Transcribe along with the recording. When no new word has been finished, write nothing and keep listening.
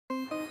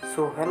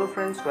So hello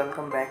friends,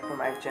 welcome back to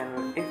my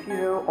channel. If you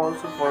have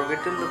also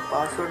forgotten the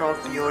password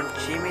of your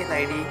Gmail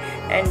ID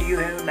and you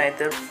have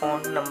neither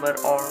phone number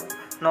or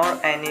nor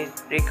any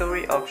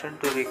recovery option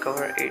to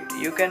recover it,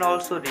 you can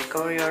also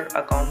recover your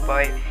account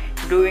by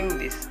doing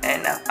this,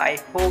 and I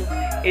hope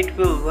it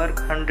will work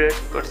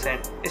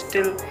 100%.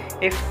 Still,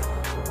 if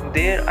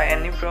there are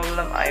any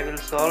problem, I will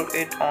solve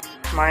it on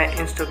my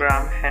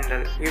Instagram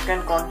handle. You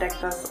can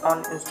contact us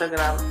on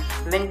Instagram,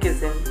 link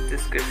is in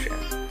description.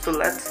 So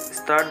let's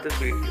start the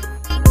video.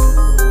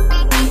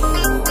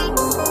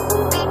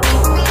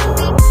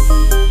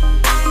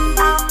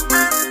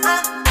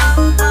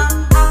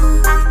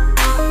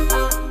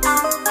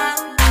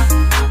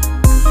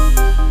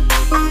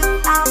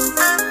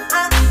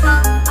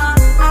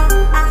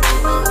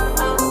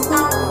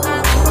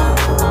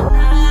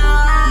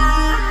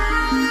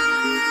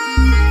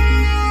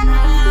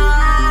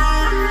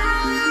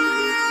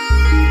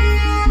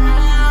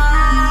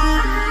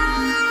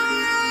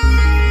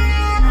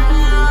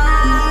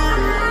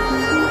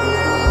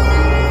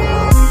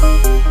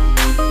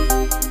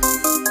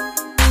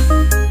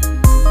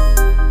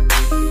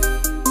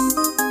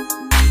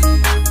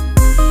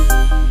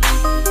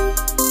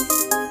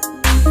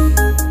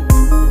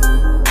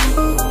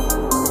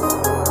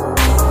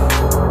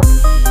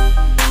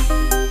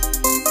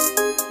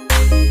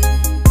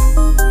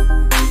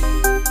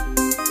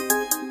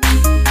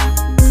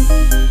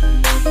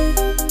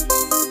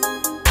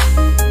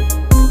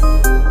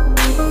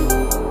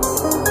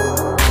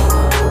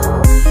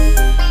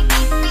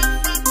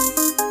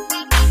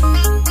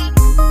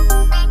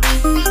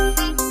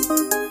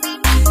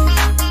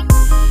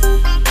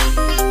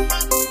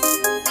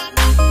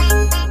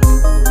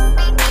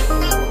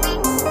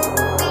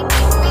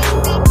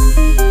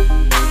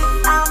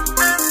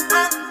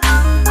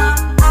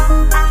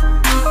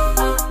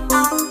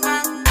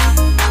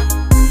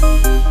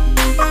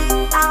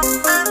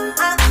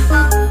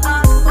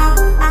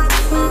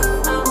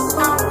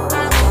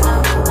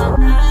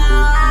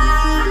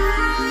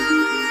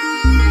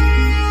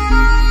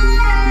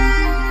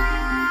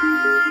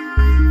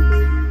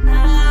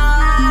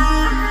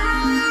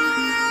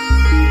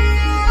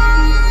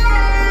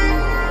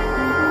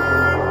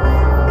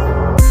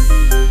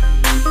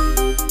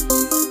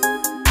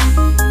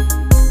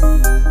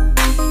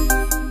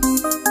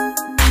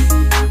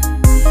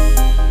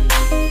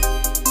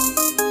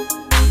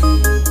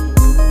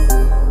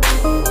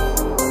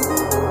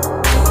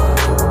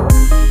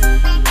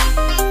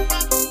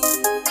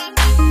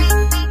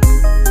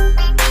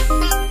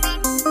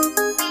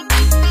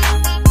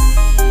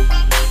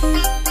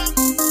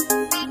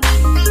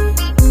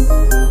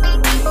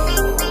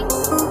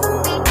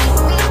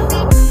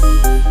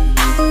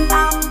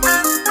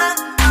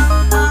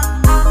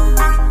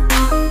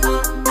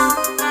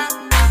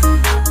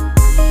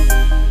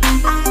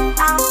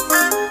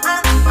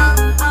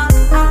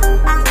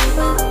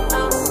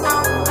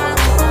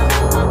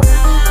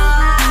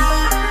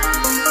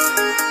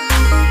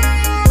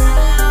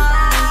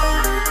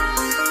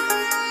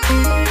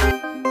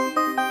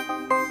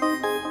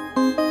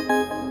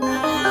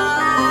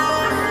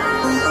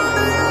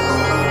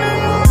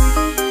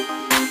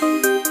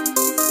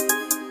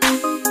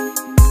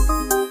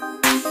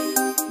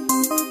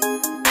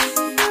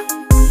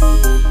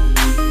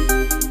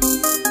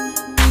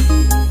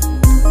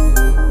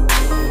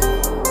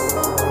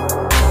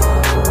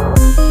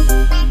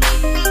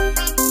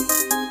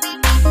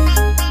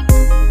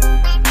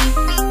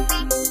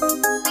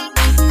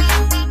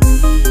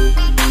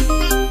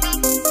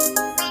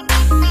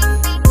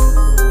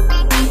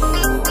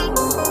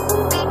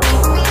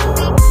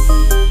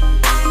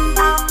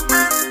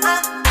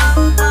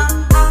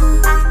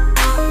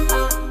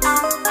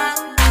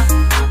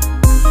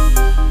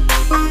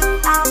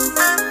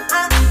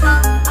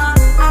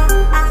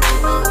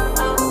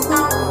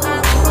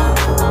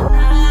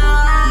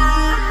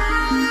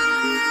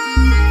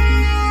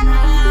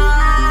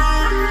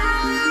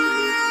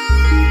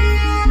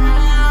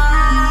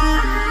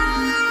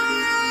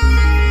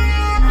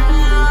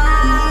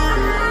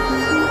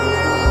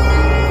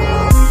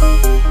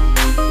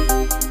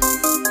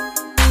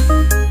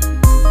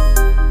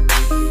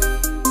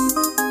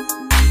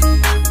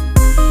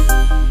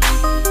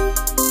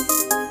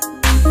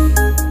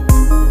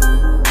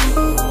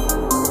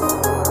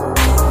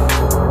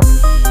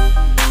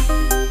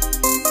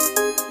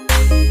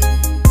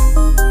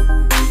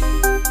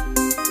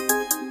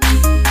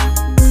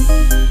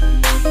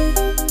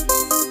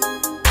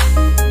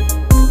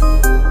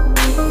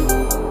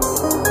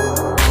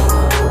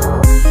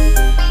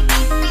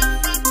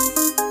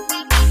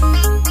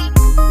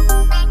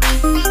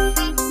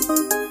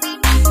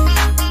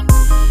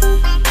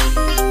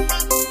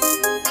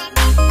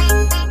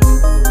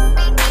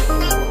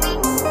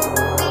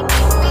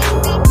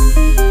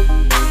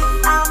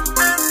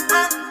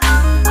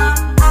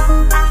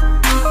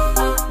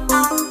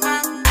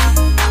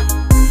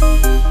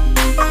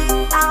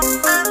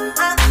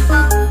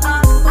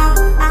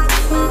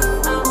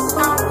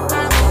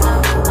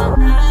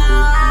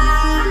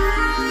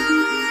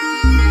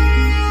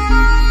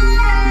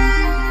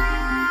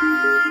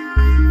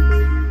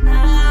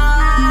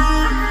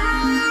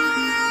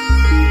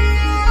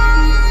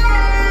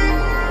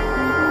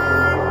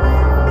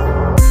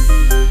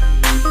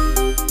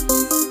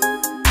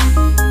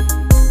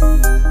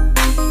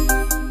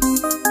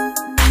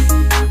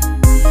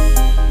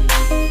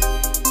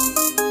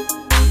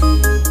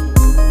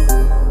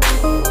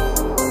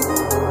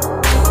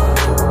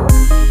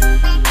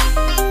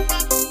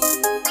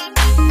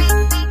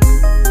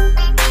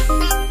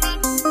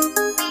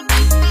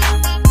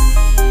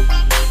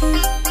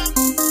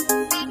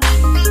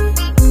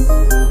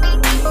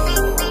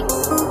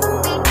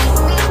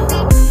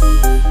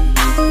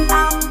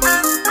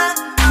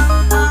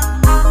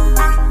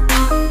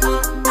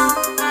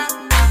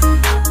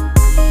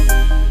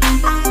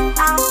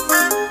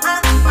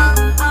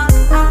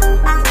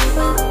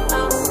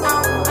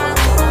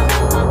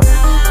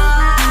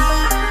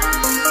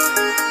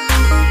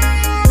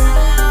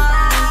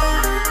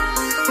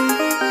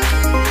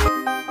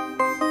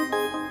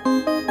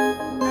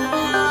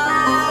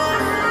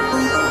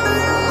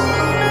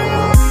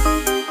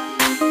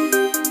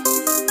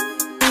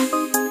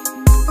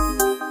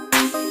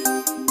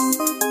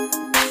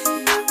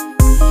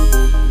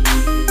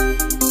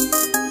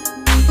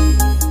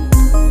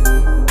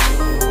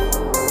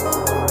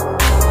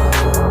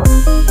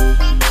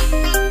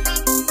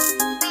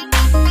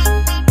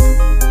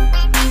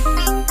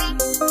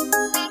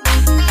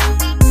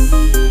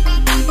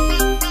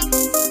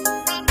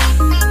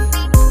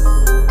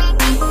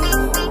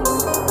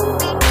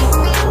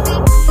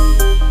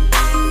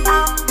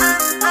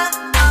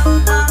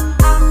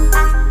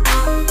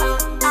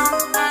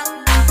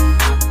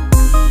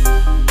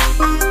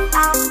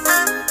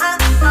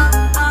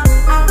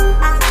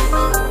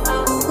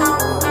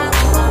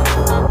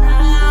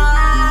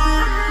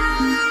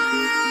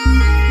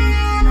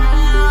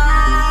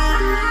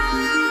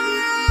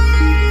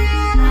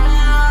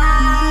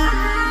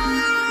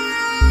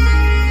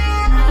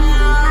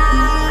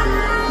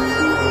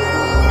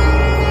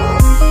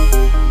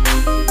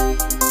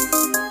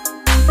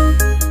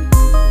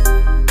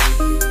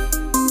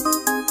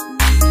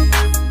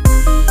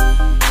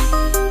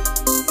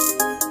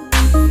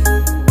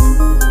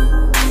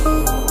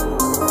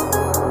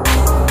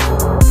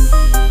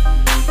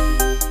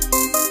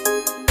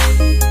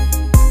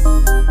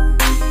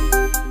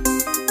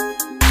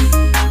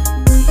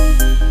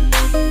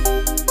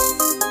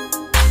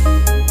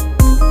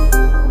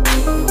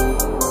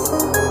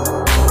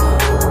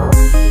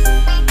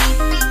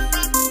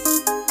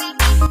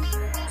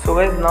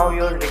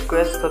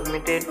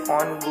 contacted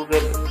on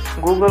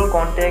Google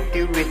contact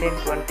you within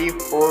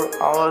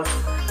 24 hours.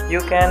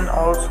 You can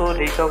also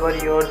recover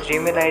your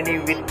Gmail ID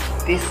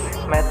with this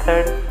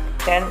method,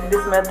 and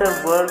this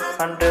method works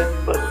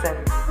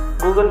 100%.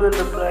 Google will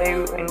reply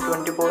you in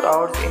 24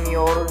 hours in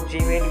your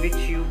Gmail which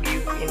you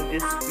give in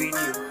this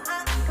video.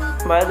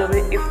 By the way,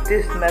 if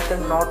this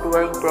method not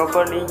work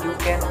properly, you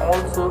can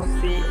also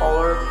see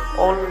our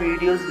all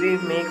videos we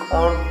make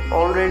or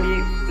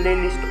already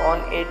playlist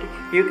on it.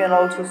 You can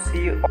also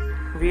see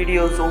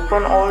videos.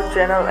 Open our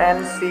channel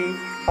and see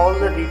all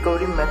the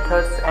recovery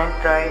methods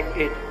and try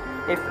it.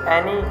 If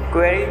any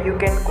query, you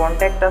can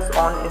contact us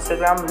on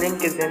Instagram,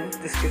 link is in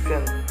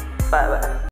description. Bye bye.